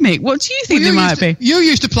know, Mick. What do you think they might be? You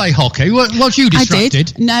used to play hockey. Was you distracted? I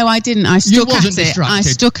did. No, I didn't. I stuck at it. Distracted. I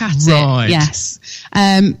stuck at right. it. Yes.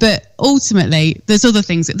 But ultimately, there's other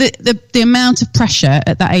things. The amount of pressure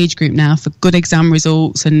at that age group now for good exam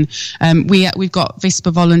results, and we've got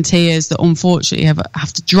VISPA volunteers that unfortunately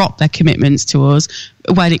have to drop their commitments to us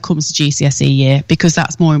when it comes to GCSE year, because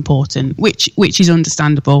that's more important, which is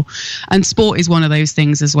understandable. And sport is one of those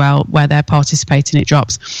things as well where they're participating, it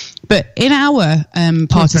drops. But in our participation,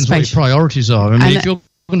 depends what your priorities are. I mean, if you're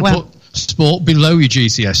going to put sport below your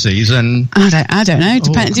GCSEs, then I don't know.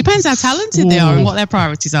 Depends how talented they are and what their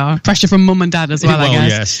priorities are. Pressure from mum and dad as well, I guess.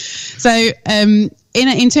 Yes. So,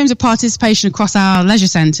 in terms of participation across our leisure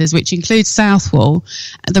centres, which includes Southwell,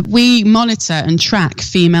 we monitor and track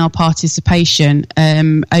female participation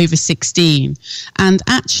over 16, and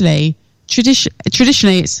actually,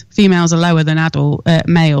 traditionally, it's females are lower than adult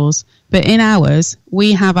males, but in ours,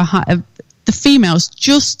 we have the females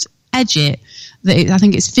just edge it. I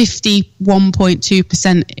think it's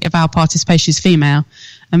 51.2% of our participation is female,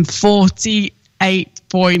 and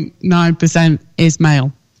 48.9% is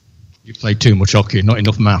male. You played too much hockey, not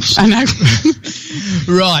enough maths. I know.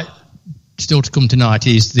 Right. Still to come tonight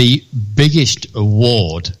is the biggest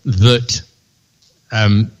award that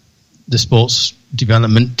the sports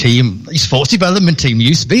development team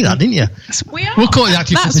used to be that, didn't you? We are. We'll call it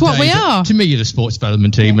actually. That's what we are. To me, you're the sports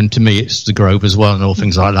development team, and to me, it's the Grove as well, and all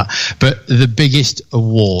things like that. But the biggest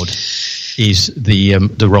award is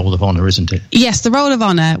the Roll of Honour, isn't it? Yes, the Roll of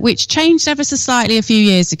Honour, which changed ever so slightly a few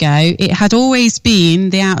years ago. It had always been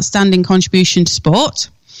the outstanding contribution to sport.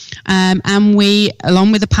 And we,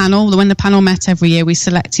 along with the panel, when the panel met every year, we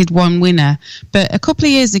selected one winner. But a couple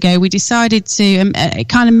of years ago, we decided to, it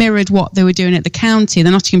kind of mirrored what they were doing at the county,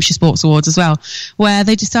 the Nottinghamshire Sports Awards as well, where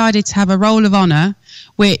they decided to have a Roll of Honour,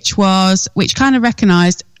 which kind of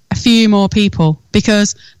recognised a few more people,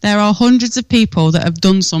 because there are hundreds of people that have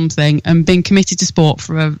done something and been committed to sport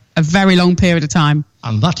for a very long period of time.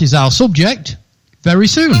 And that is our subject very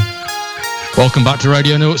soon. Welcome back to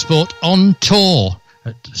Radio Newark Sport on Tour.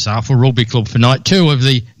 at Southall Rugby Club for night 2 of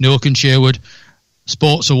the Newark and Sherwood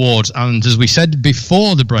Sports Awards. And as we said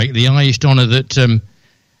before the break, the highest honour that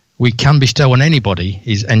we can bestow on anybody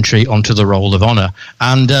is entry onto the Roll of Honour.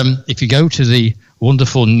 And if you go to the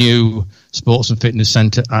wonderful new Sports and Fitness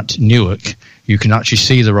Centre at Newark, you can actually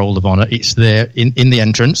see the Roll of Honour. It's there in the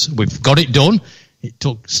entrance. We've got it done. It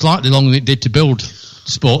took slightly longer than it did to build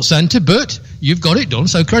Sports Centre, but you've got it done,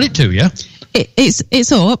 so credit to you.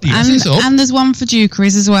 It's up, yes, and it's up. And there's one for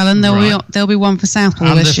Dukeries as well, and there'll be one for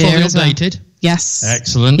Southall this year fully as well. updated. Yes,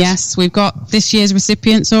 excellent. Yes, we've got this year's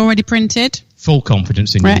recipients already printed. Full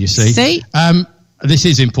confidence in you, you see. This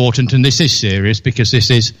is important and this is serious because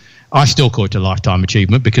this is, I still call it a lifetime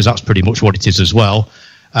achievement because that's pretty much what it is as well.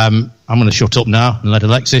 I'm going to shut up now and let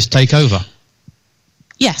Alexis take over.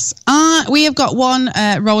 Yes, we have got one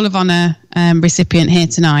Roll of Honour recipient here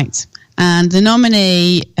tonight, and the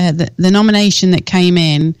nominee, the nomination that came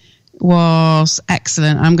in was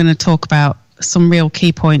excellent. I'm going to talk about some real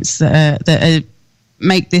key points that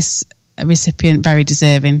make this recipient very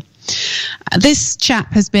deserving. This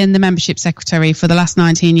chap has been the membership secretary for the last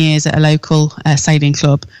 19 years at a local sailing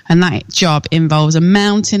club, and that job involves a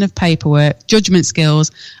mountain of paperwork, judgment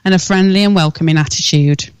skills, and a friendly and welcoming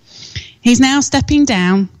attitude. He's now stepping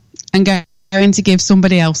down and going to give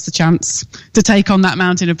somebody else the chance to take on that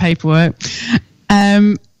mountain of paperwork.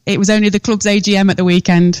 It was only the club's AGM at the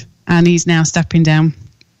weekend, and he's now stepping down.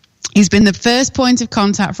 He's been the first point of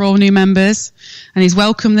contact for all new members, and he's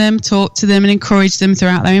welcomed them, talked to them and encouraged them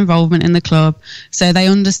throughout their involvement in the club so they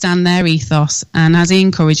understand their ethos, and as he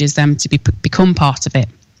encourages them to become part of it.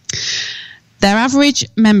 Their average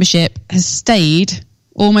membership has stayed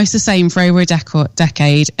almost the same for over a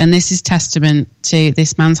decade, and this is testament to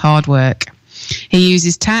this man's hard work. He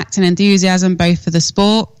uses tact and enthusiasm both for the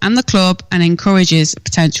sport and the club and encourages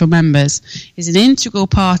potential members. He's an integral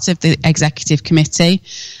part of the executive committee,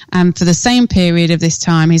 and for the same period of this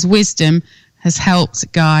time, his wisdom has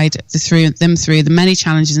helped guide them through the many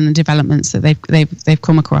challenges and the developments that they've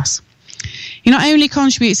come across. He not only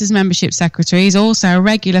contributes as membership secretary, he's also a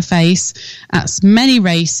regular face at many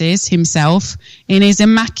races himself in his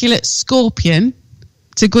immaculate Scorpion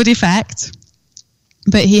to good effect.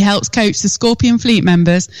 But he helps coach the Scorpion Fleet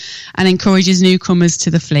members and encourages newcomers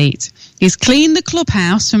to the fleet. He's cleaned the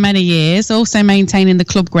clubhouse for many years, also maintaining the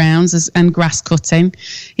club grounds and grass cutting.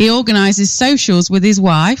 He organises socials with his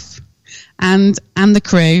wife and the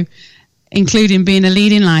crew, including being a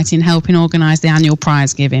leading light in helping organise the annual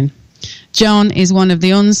prize giving. John is one of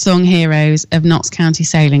the unsung heroes of Notts County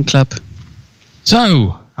Sailing Club.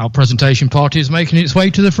 So, our presentation party is making its way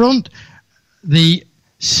to the front. The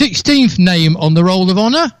 16th name on the Roll of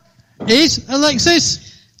Honour is,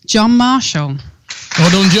 Alexis? John Marshall.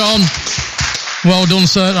 Well done, John. Well done,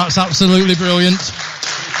 sir. That's absolutely brilliant.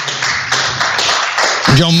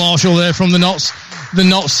 John Marshall there from the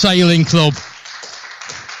Notts Sailing Club.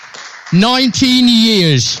 19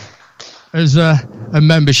 years as a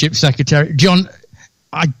membership secretary. John,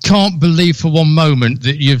 I can't believe for one moment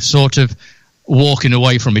that you've sort of walking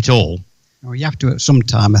away from it all. Oh, you have to at some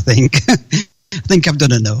time, I think. I think I've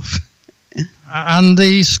done enough. And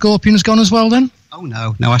the Scorpion's gone as well then? Oh,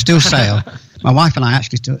 no, I still sail. My wife and I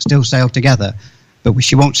actually still sail together, but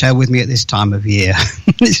she won't sail with me at this time of year.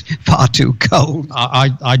 It's far too cold.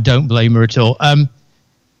 I don't blame her at all.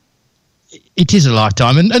 It is a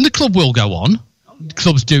lifetime, and the club will go on.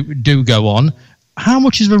 Clubs do go on. How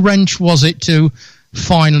much of a wrench was it to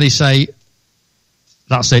finally say,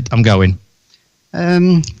 that's it, I'm going?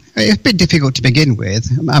 It's a bit difficult to begin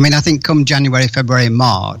with. I mean, I think come January, February,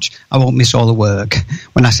 March, I won't miss all the work.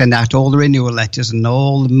 When I send out all the renewal letters and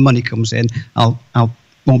all the money comes in, I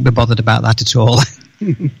won't be bothered about that at all.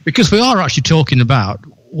 Because we are actually talking about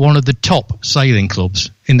one of the top sailing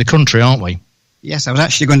clubs in the country, aren't we? Yes, I was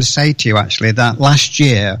actually going to say to you, that last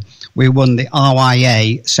year we won the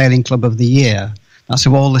RYA Sailing Club of the Year. That's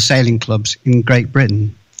of all the sailing clubs in Great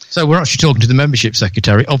Britain. So we're actually talking to the membership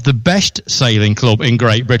secretary of the best sailing club in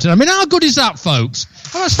Great Britain. I mean, how good is that, folks?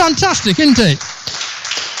 Oh, that's fantastic, isn't it?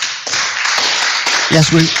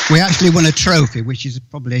 Yes, we actually won a trophy, which is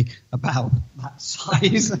probably about that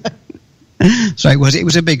size. So it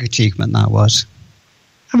was a big achievement, that was.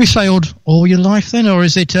 Have you sailed all your life then, or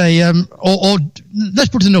is it or let's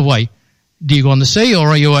put it another way, do you go on the sea, or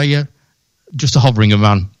are you just a hovering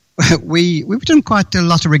man? We've done quite a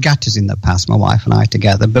lot of regattas in the past, my wife and I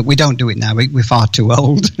together, but we don't do it now. We're far too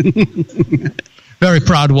old. Very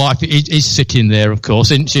proud wife is sitting there, of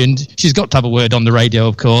course, isn't she? And she's got to have a word on the radio,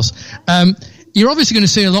 of course. You're obviously going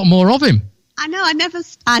to see a lot more of him. I know.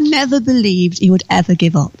 I never believed he would ever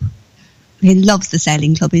give up. He loves the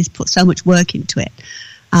sailing club. He's put so much work into it.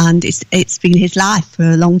 and it's been his life for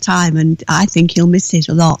a long time, and I think he'll miss it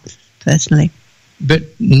a lot, personally. But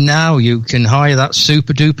now you can hire that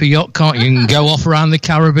super duper yacht, can't you? You can go off around the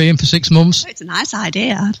Caribbean for 6 months. It's a nice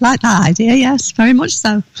idea. I like that idea, yes, very much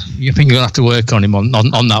so. You think you'll have to work on him on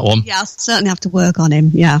that one? Yeah, I'll certainly have to work on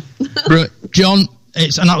him, yeah. Right, John,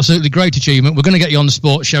 it's an absolutely great achievement. We're going to get you on the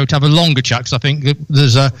sports show to have a longer chat, because I think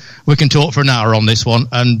we can talk for an hour on this one,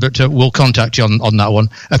 but we'll contact you on that one.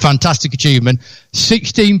 A fantastic achievement.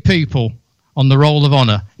 16 people on the Roll of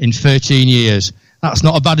Honour in 13 years. That's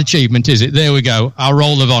not a bad achievement, is it? There we go. Our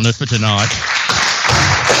Roll of Honour for tonight.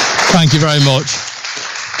 Thank you very much.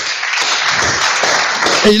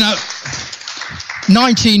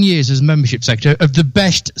 19 years as membership secretary of the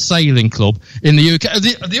best sailing club in the UK.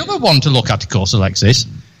 The other one to look at, of course, Alexis,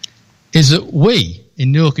 is that we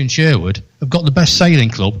in Newark and Sherwood have got the best sailing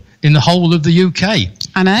club in the whole of the UK.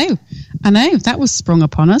 I know. That was sprung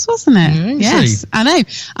upon us, wasn't it? Yes, I know.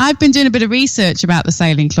 I've been doing a bit of research about the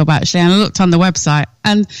sailing club, actually, and I looked on the website.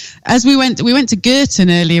 And as we went to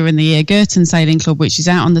Girton earlier in the year, Girton Sailing Club, which is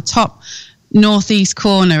out on the top northeast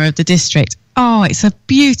corner of the district. Oh, it's a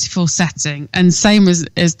beautiful setting, and same as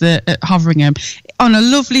the at Hoveringham. On a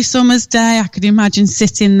lovely summer's day, I could imagine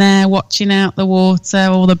sitting there watching out the water,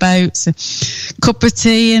 all the boats, a cup of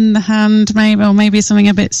tea in the hand, maybe something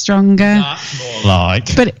a bit stronger. That's more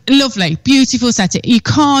like. But lovely, beautiful setting. You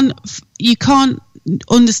can't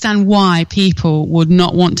understand why people would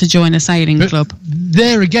not want to join a sailing club.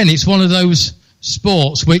 There again, it's one of those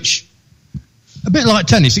sports which, a bit like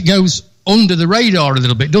tennis, it goes under the radar a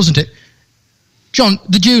little bit, doesn't it? John,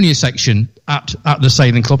 the junior section at the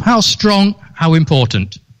sailing club, how strong, how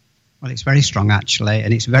important? Well, it's very strong, actually,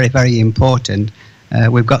 and it's very, very important.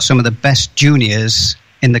 We've got some of the best juniors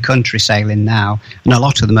in the country sailing now, and a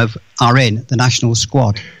lot of them are in the national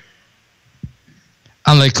squad.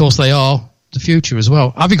 And, of course, they are the future as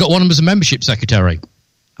well. Have you got one of them as a membership secretary?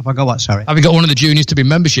 Have I got what, sorry? Have you got one of the juniors to be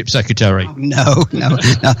membership secretary? Oh, no,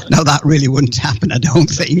 that really wouldn't happen, I don't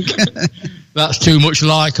think. That's too much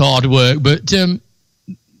like hard work. But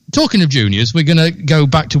talking of juniors, we're going to go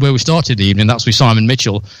back to where we started the evening. That's with Simon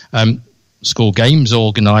Mitchell, school games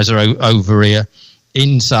organiser over here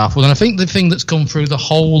in Southwold. And I think the thing that's come through the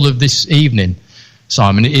whole of this evening,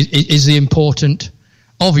 Simon, is the importance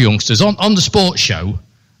of youngsters. On the sports show,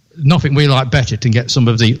 nothing we like better to get some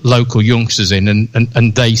of the local youngsters in,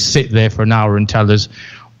 and they sit there for an hour and tell us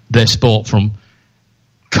their sport, from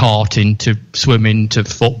karting to swimming to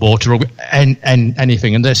football to rugby, and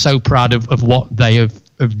anything. And they're so proud of what they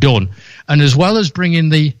have done. And as well as bringing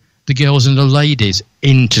the girls and the ladies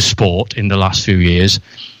into sport in the last few years,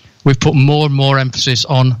 we've put more and more emphasis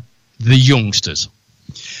on the youngsters.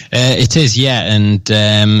 It is, yeah, and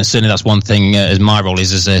certainly that's one thing. My role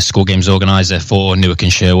is as a school games organiser for Newark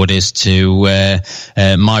and Sherwood is to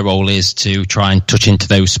my role is to try and touch into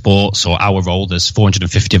those sports, or our role. There's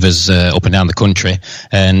 450 of us up and down the country,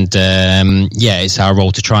 and it's our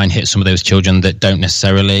role to try and hit some of those children that don't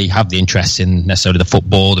necessarily have the interest in necessarily the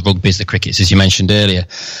football, the rugby's, the crickets, as you mentioned earlier.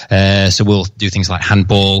 So we'll do things like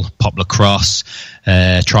handball, pop lacrosse,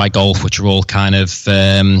 try golf, which are all kind of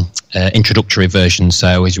introductory versions.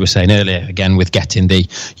 So as you were saying earlier, again, with getting the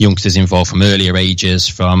youngsters involved from earlier ages,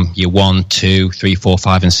 from year 1, 2, 3, 4,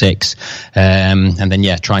 5 and 6, and then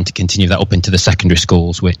trying to continue that up into the secondary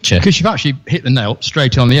schools, which because you've actually hit the nail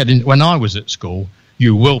straight on the head. When I was at school,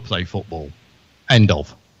 you will play football, end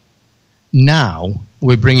of. Now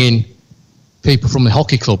we're bringing people from the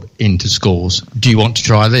hockey club into schools. Do you want to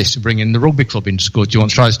try this? Bring in the rugby club into schools. Do you want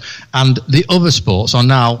to try this? And the other sports are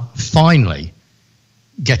now finally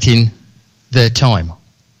getting their time.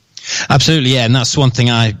 Absolutely, yeah, and that's one thing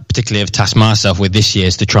I particularly have tasked myself with this year,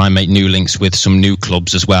 is to try and make new links with some new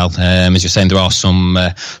clubs as well. As you're saying, there are some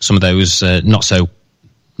of those not so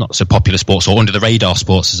popular sports, or under the radar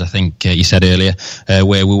sports, as I think you said earlier,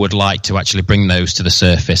 where we would like to actually bring those to the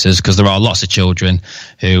surface, because there are lots of children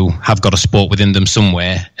who have got a sport within them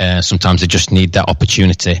somewhere. Sometimes they just need that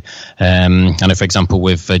opportunity. I know, for example,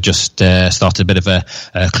 we've just started a bit of a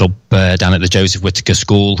club down at the Joseph Whittaker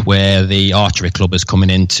School, where the archery club is coming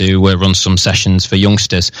in to run some sessions for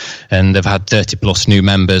youngsters, and they've had 30 plus new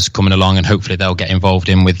members coming along, and hopefully they'll get involved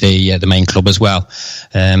in with the main club as well.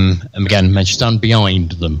 And again, stand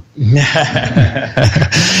behind them. Yeah,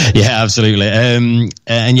 absolutely. And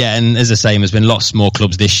as I say, there's been lots more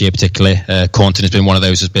clubs this year, particularly Cornton has been one of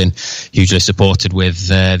those, has been hugely supported with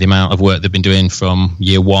the amount of work they've been doing from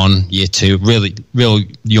year 1, year 2, real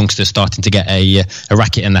youngsters starting to get a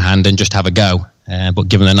racket in the hand and just have a go, but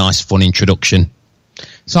given a nice fun introduction.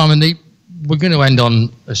 Simon, we're going to end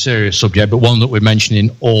on a serious subject, but one that we're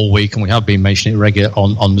mentioning all week, and we have been mentioning it regularly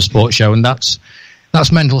on the sports show, and that's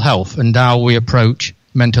that's mental health and how we approach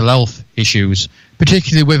mental health issues,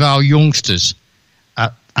 particularly with our youngsters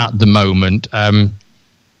at the moment.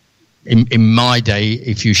 In my day,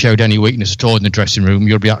 if you showed any weakness at all in the dressing room,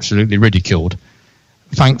 you'd be absolutely ridiculed.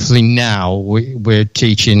 Thankfully now we're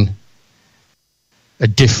teaching a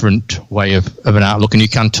different way of an outlook, and you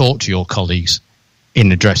can talk to your colleagues in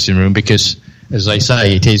the dressing room because, as they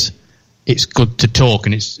say, it's good to talk,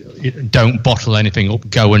 and don't bottle anything up.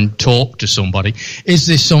 Go and talk to somebody. Is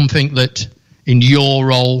this something that, in your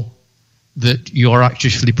role, that you're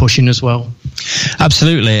actually pushing as well?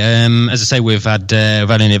 Absolutely. As I say, we've had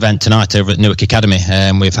an event tonight over at Newark Academy.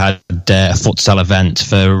 We've had a futsal event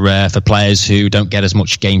for players who don't get as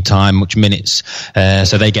much game time, much minutes,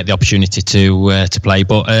 so they get the opportunity to play.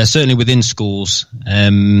 But certainly within schools,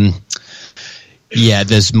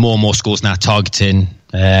 there's more and more schools now targeting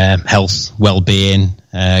health, well-being,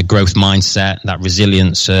 growth mindset, that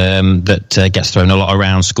resilience that gets thrown a lot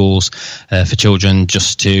around schools for children,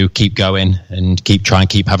 just to keep going and keep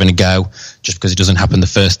having a go. Just because it doesn't happen the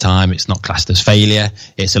first time, it's not classed as failure.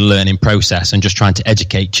 It's a learning process, and just trying to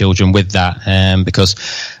educate children with that, because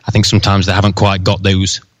I think sometimes they haven't quite got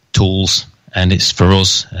those tools, and it's for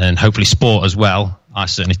us and hopefully sport as well. I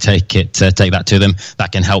certainly take that to them.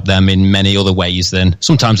 That can help them in many other ways than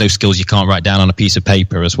sometimes those skills you can't write down on a piece of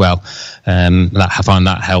paper as well. I find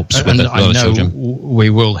that helps with a lot of children. We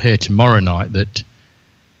will hear tomorrow night that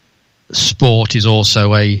sport is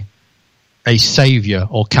also a saviour,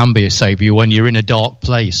 or can be a saviour when you're in a dark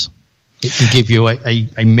place. It can give you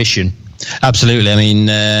a mission. Absolutely. I mean,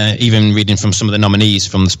 even reading from some of the nominees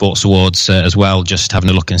from the Sports Awards as well, just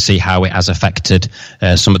having a look and see how it has affected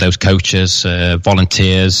some of those coaches,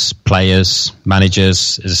 volunteers, players,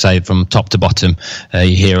 managers. As I say, from top to bottom,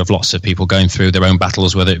 you hear of lots of people going through their own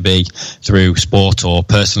battles, whether it be through sport or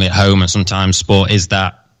personally at home. And sometimes sport is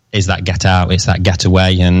that get out, it's that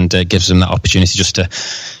getaway, and gives them that opportunity just to,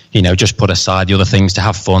 just put aside the other things, to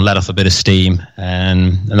have fun, let off a bit of steam.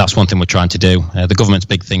 And that's one thing we're trying to do. The government's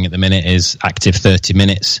big thing at the minute is active 30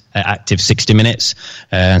 minutes, active 60 minutes.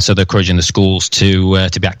 And so they're encouraging the schools to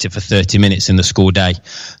be active for 30 minutes in the school day.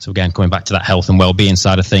 So again, coming back to that health and well-being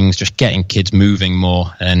side of things, just getting kids moving more.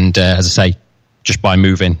 And as I say, just by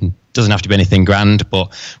moving, doesn't have to be anything grand,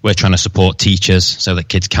 but we're trying to support teachers so that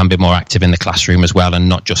kids can be more active in the classroom as well, and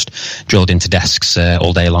not just drilled into desks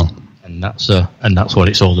all day long. And that's what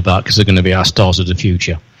it's all about, because they're going to be our stars of the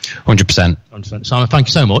future. 100%. Simon, thank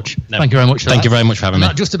you so much. No. Thank you very much for Thank you very much for having me.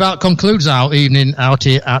 That just about concludes our evening out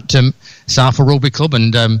here at Southall Rugby Club,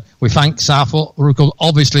 and we thank Southall Rugby Club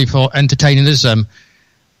obviously for entertaining us.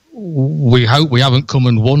 We hope we haven't come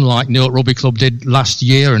and won like Newark Rugby Club did last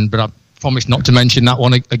year, but I promise not to mention that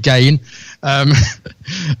one again. And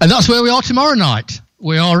that's where we are tomorrow night.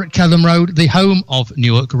 We are at Kelham Road, the home of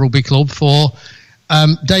Newark Rugby Club, for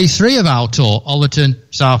day 3 of our tour. Ollerton,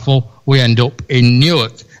 Southall, we end up in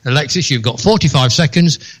Newark. Alexis, you've got 45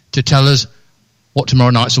 seconds to tell us what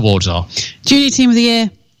tomorrow night's awards are. Junior Team of the Year,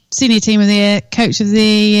 Senior Team of the Year, Coach of the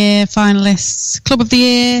Year, Finalists, Club of the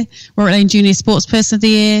Year, Warwick Lane Junior Sportsperson of the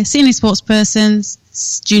Year, Senior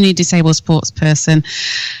Sportsperson, Junior Disabled Sportsperson,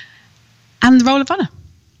 and the Roll of Honour.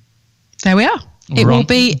 There we are. It will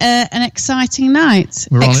be an exciting night.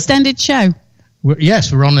 Extended show. We're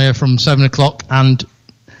on here from 7 o'clock and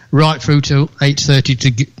right through to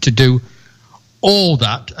 8:30 to do all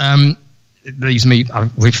that. It leaves me.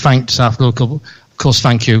 We've thanked South Local. Of course,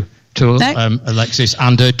 thank you to Alexis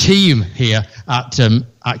and her team here at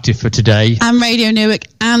Active for today, and Radio Newark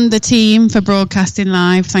and the team for broadcasting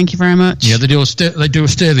live. Thank you very much. Yeah, they do a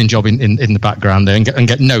sterling job in the background there, and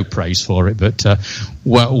get no praise for it. But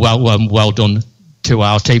well done to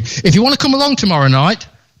our team. If you want to come along tomorrow night,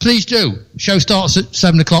 please do. Show starts at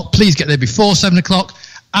 7 o'clock. Please get there before 7 o'clock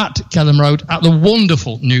at Kelham Road at the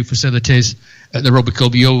wonderful new facilities at the Rugby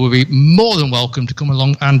Club. You will be more than welcome to come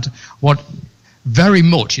along, and what very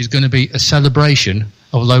much is going to be a celebration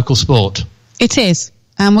of local sport. It is.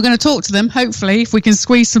 And we're going to talk to them, hopefully, if we can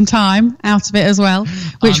squeeze some time out of it as well,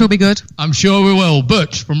 which will be good. I'm sure we will.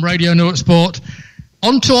 But from Radio Newark Sport,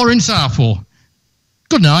 on tour in Southall,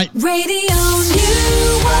 good night. Radio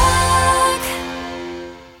Newark.